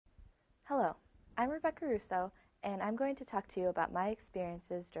Hello, I'm Rebecca Rousseau, and I'm going to talk to you about my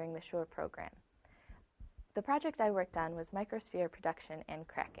experiences during the SURE program. The project I worked on was microsphere production and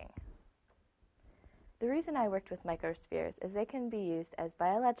cracking. The reason I worked with microspheres is they can be used as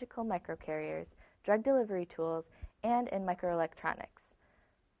biological microcarriers, drug delivery tools, and in microelectronics.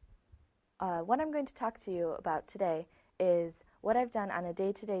 What I'm going to talk to you about today is what I've done on a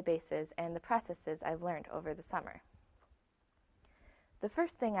day-to-day basis and the processes I've learned over the summer. The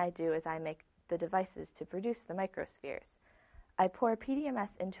first thing I do is I make the devices to produce the microspheres. I pour PDMS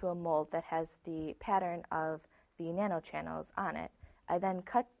into a mold that has the pattern of the nanochannels on it. I then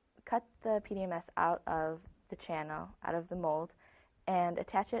cut the PDMS out of the channel, out of the mold, and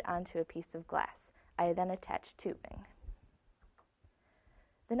attach it onto a piece of glass. I then attach tubing.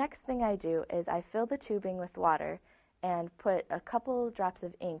 The next thing I do is I fill the tubing with water and put a couple drops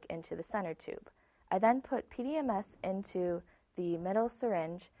of ink into the center tube. I then put PDMS into the middle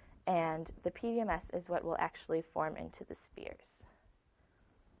syringe, and the PDMS is what will actually form into the spheres.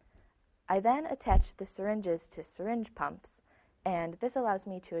 I then attach the syringes to syringe pumps, and this allows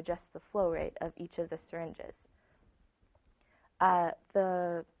me to adjust the flow rate of each of the syringes.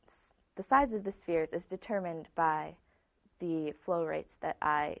 The size of the spheres is determined by the flow rates that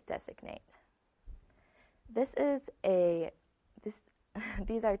I designate.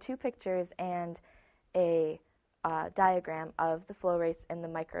 These are two pictures and a diagram of the flow rates in the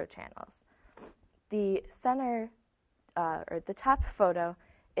microchannels. The center, or the top photo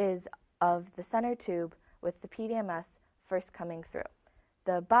is of the center tube with the PDMS first coming through.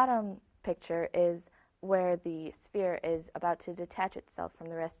 The bottom picture is where the sphere is about to detach itself from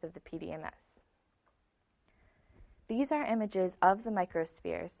the rest of the PDMS. These are images of the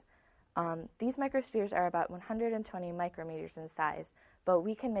microspheres. These microspheres are about 120 micrometers in size, but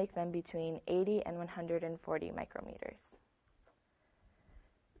we can make them between 80 and 140 micrometers.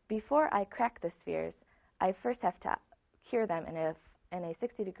 Before I crack the spheres, I first have to cure them in a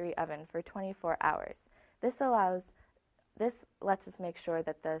 60-degree oven for 24 hours. This lets us make sure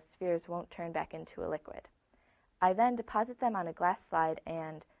that the spheres won't turn back into a liquid. I then deposit them on a glass slide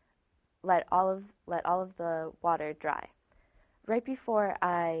and let all of the water dry. Right before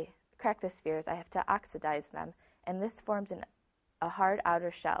I crack the spheres, I have to oxidize them, and this forms a hard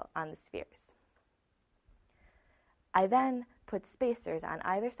outer shell on the spheres. I then put spacers on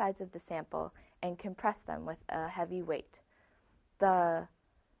either sides of the sample and compress them with a heavy weight. The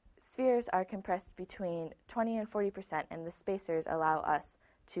spheres are compressed between 20 and 40%, and the spacers allow us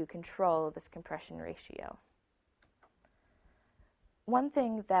to control this compression ratio. One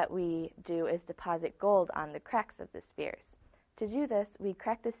thing that we do is deposit gold on the cracks of the spheres. To do this, we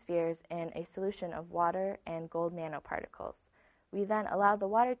crack the spheres in a solution of water and gold nanoparticles. We then allow the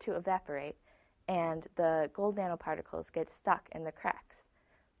water to evaporate, and the gold nanoparticles get stuck in the cracks.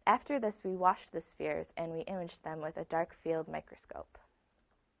 After this, we wash the spheres and we image them with a dark field microscope.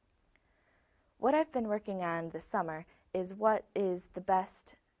 What I've been working on this summer is what is the best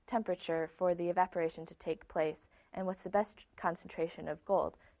temperature for the evaporation to take place and what's the best concentration of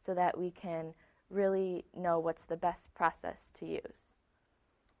gold, so that we can really know what's the best process to use.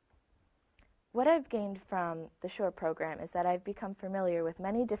 What I've gained from the SURE program is that I've become familiar with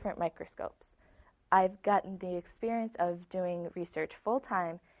many different microscopes. I've gotten the experience of doing research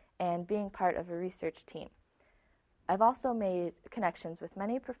full-time and being part of a research team. I've also made connections with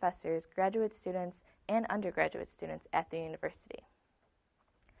many professors, graduate students, and undergraduate students at the university.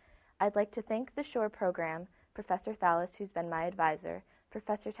 I'd like to thank the SURE program, Professor Thalis, who's been my advisor,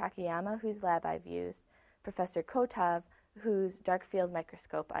 Professor Takayama, whose lab I've used, Professor Kotov, whose dark field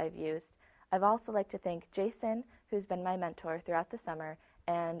microscope I've used. I'd also like to thank Jason, who's been my mentor throughout the summer,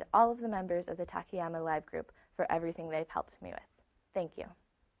 and all of the members of the Takayama lab group for everything they've helped me with. Thank you.